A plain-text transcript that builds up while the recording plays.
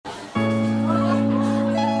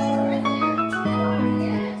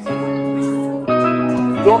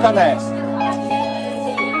どうかね。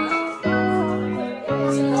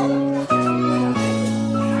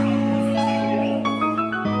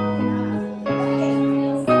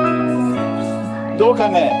どうか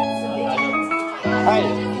ね。はい。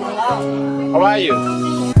How are you?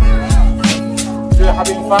 You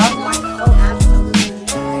having fun?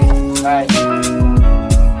 はい。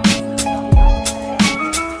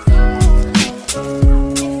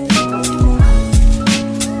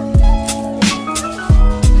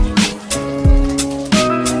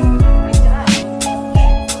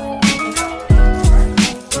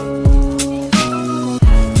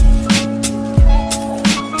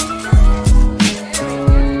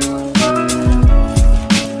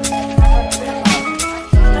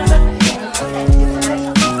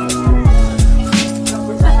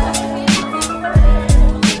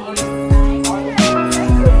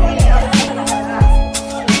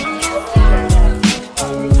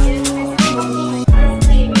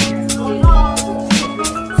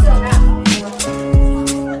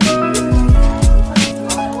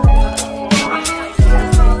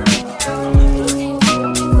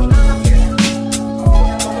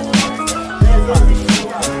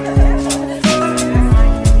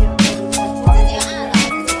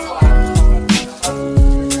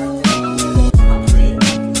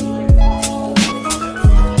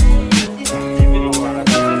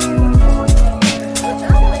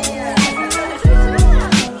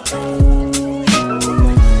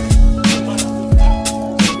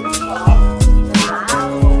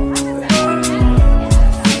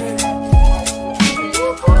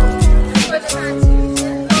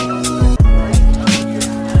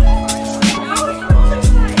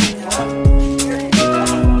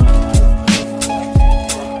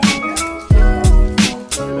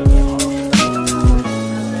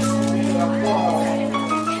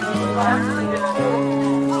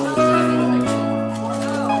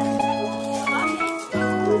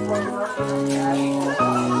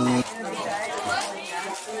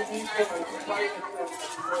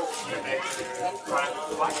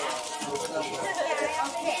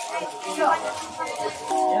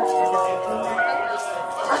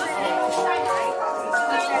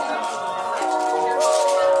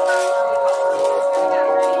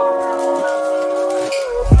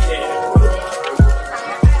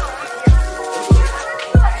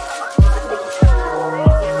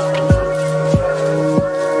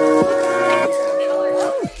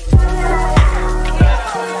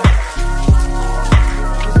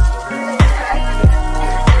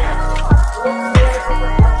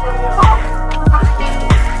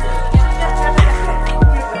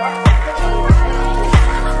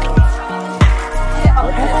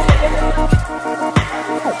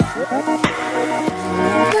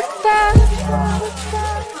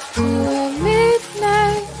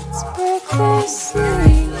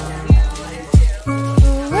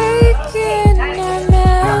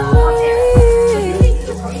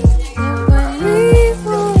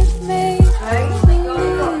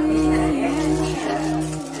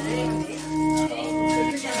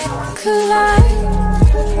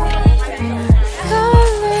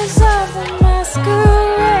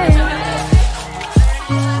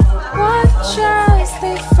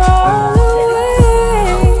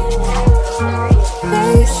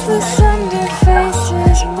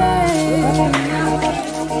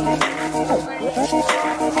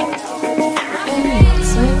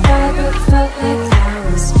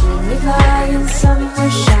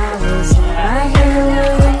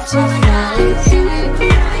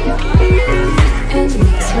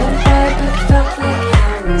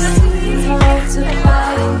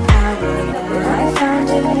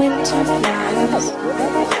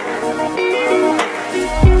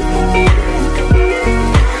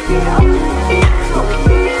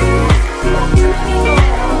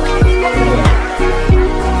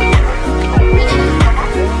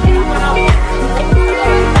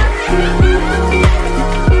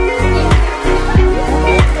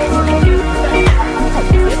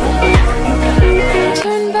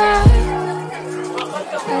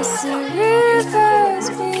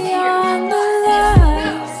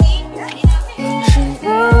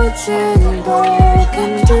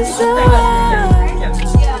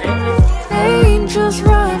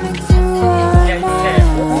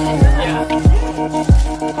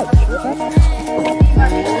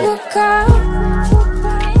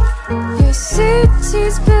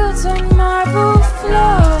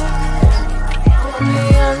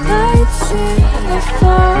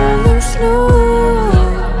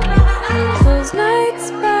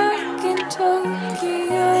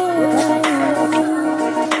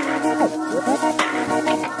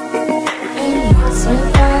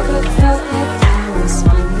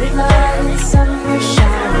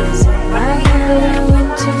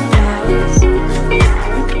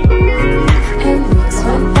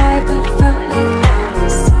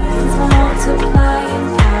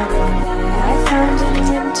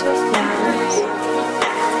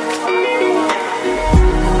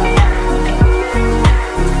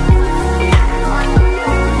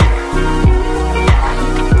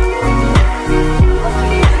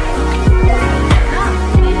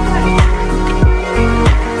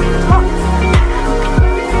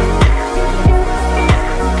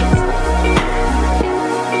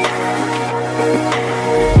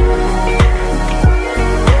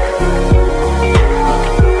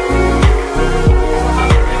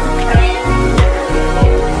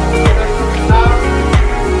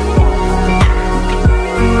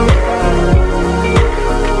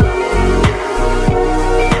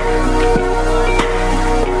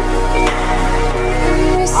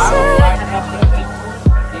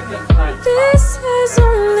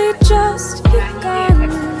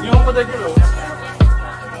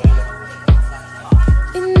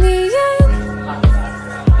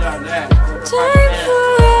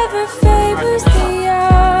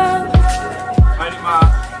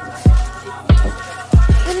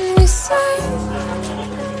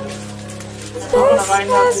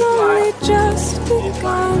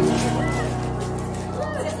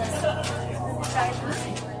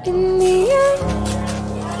In the end,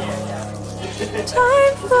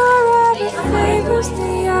 time forever favors the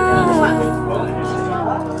young.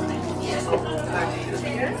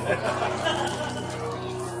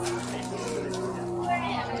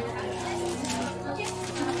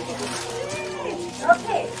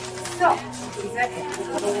 Okay, so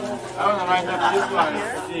I want to write up this one.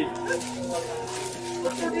 See.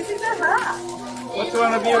 so this is a hat. What you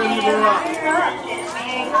want to be when you grow up?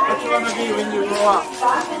 What you want to be when you grow up?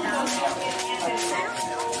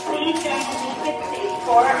 Please join me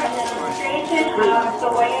for a demonstration of the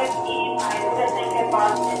way of tea by Pacific in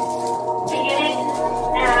Boston. Beginning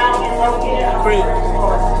now and located on the first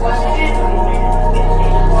floor. Once again, the way of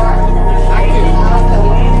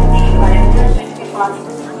tea by Pacific in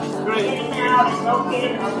Boston. Beginning now and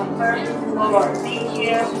located on the first floor. Thank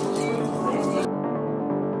you.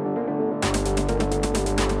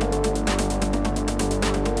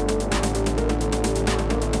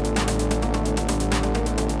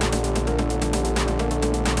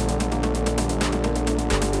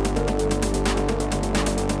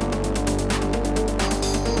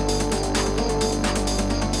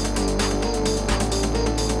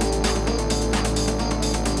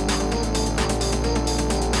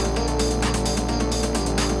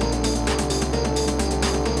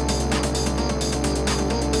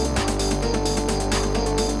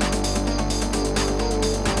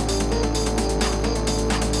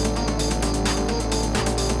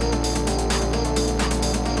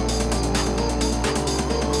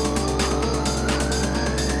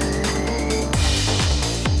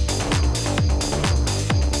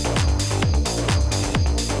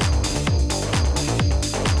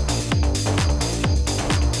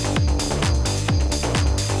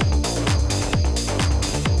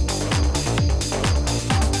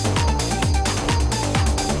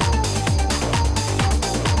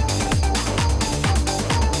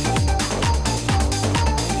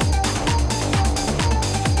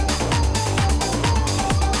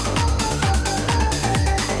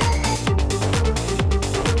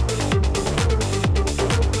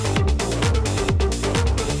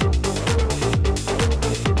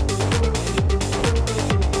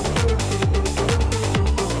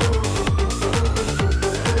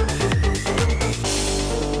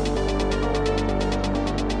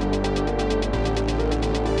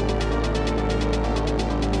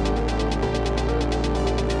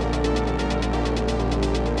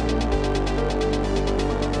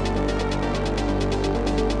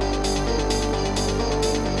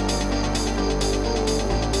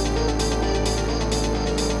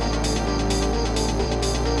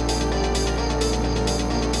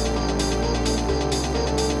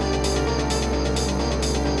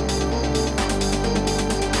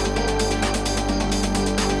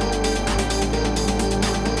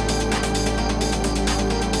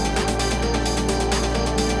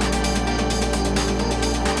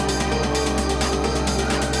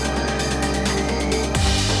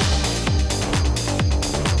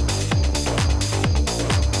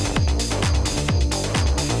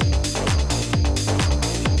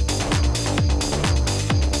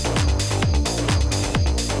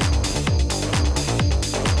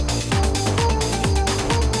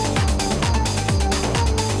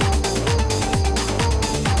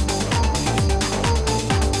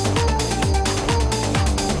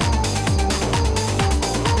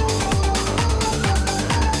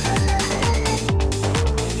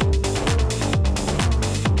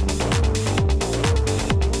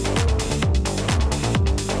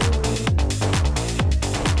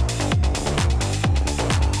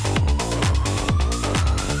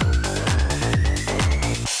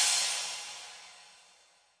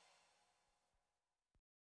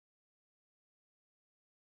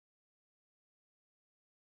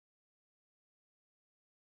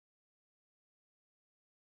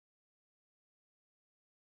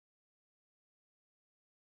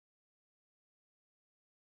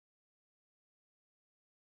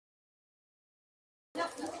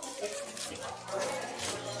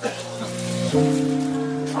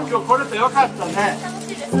今日来れてよかったね。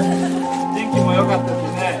天気も良かったし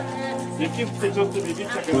ね。雪降ってちょっとビビっ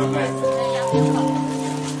たけどね。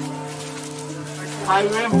ハイウ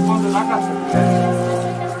ェイも今度なかったしね。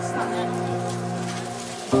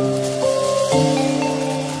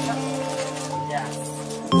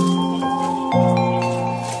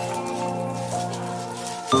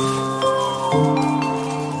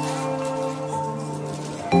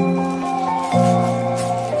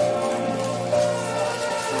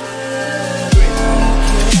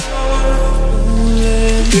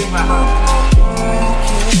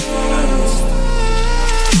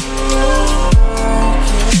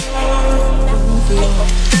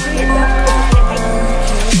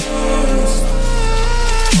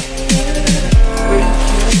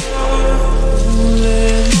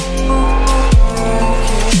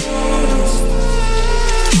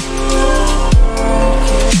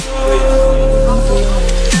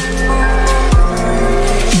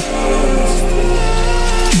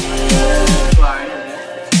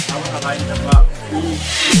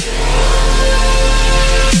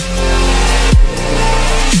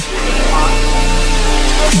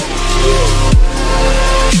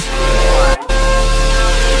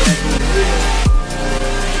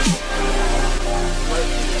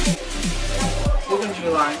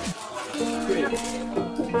cream.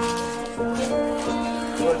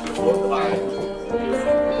 Put both sides.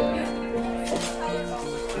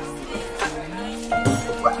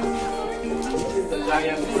 This is the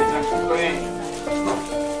giant cream.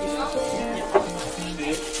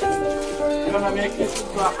 See? You're gonna make it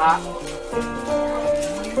super hot.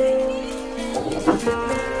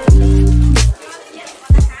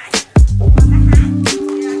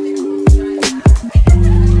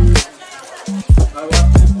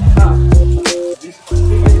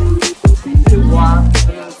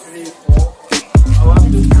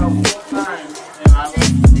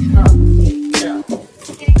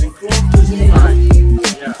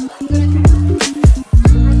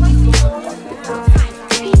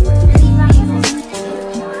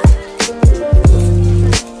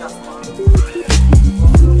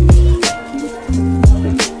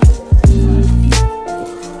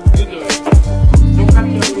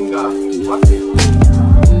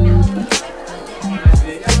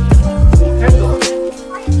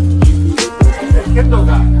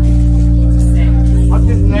 What's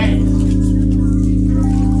his name?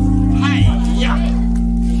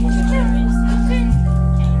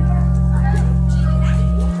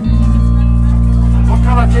 What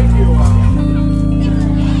kind of cake you want?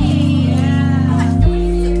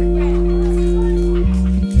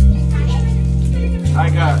 I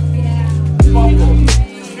got purple,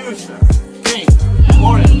 fuchsia, pink,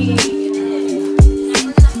 orange,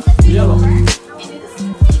 yellow,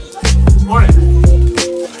 orange.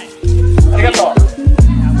 ありがとう。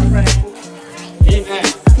いいね。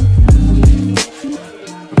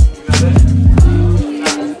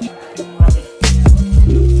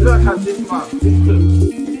それは感じます。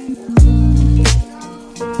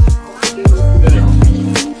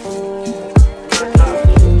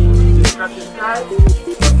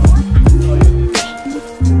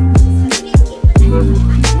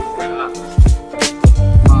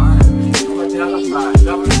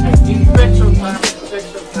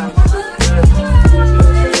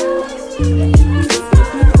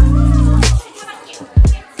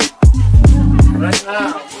Right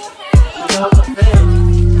now, without the pain,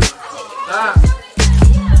 that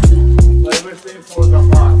everything falls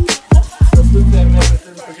apart. So put them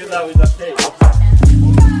everything together with the tape.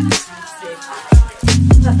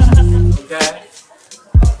 Okay?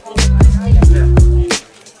 Yeah.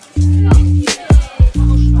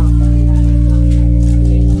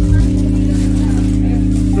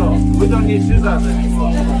 So, we don't need scissors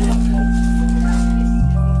anymore.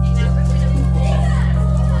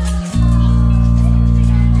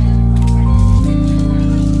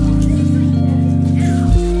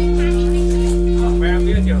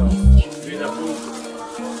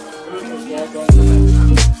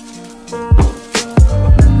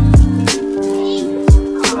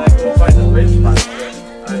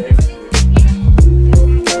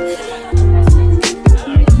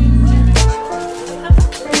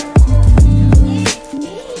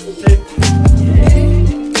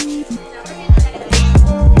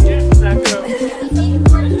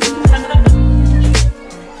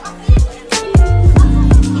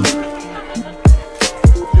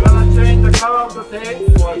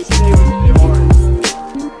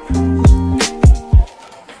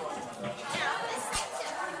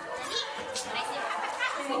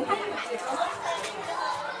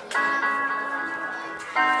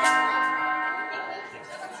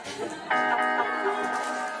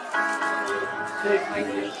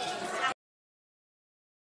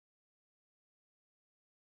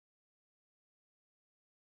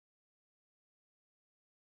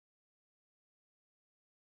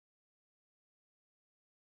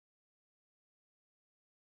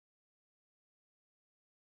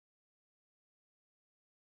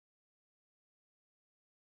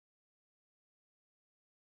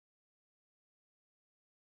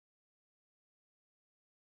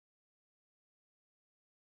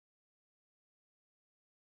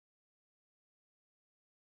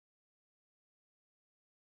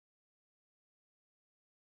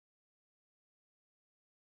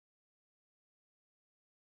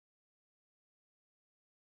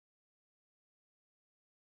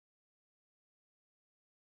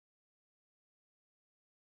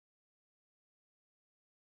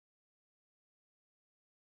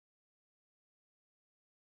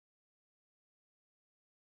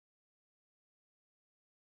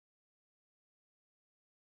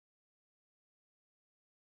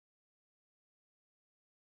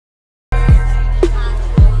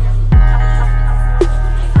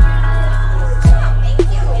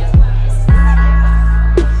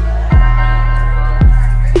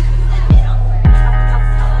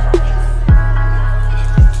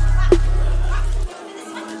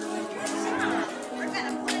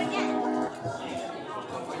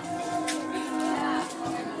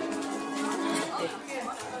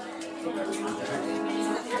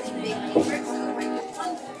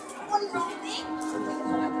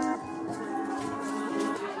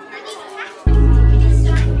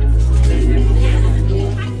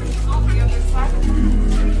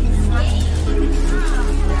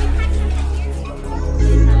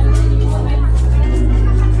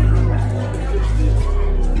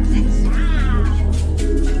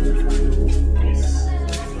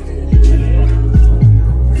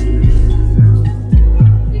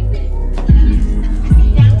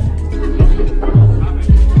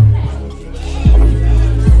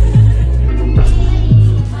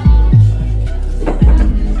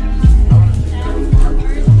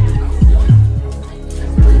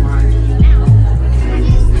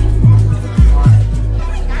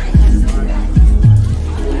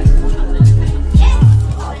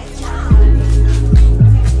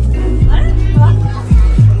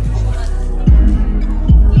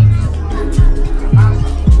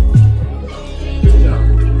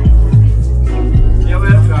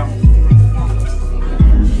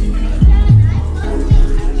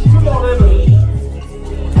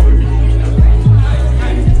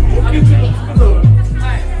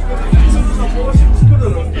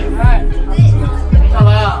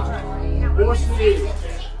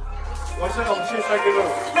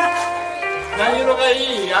 何色が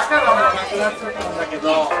いい？赤がもうなくなっちゃったんだけど、ピン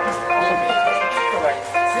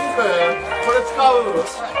ク、これ使う？で、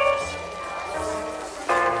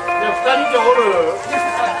2人で折る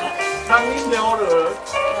？3人で折る？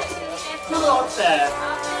すぐ折って。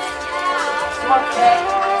待って。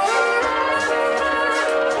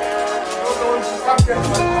おいしい三角に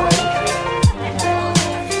なるからいいし。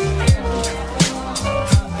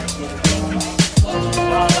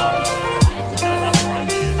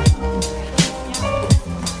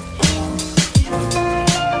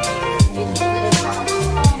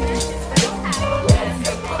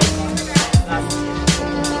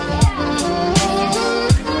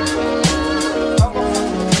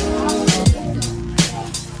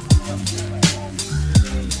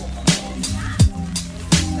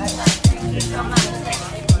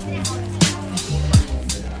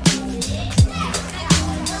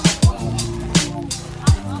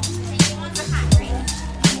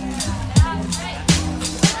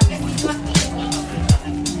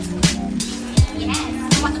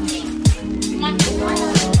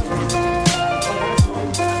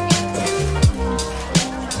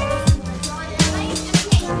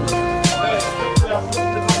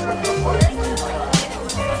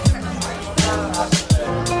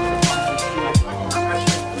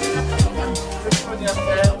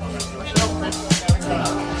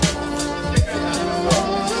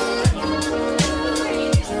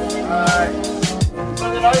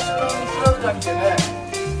来週の日曜日だっけね。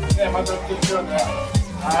また来週ね。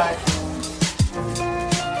はい。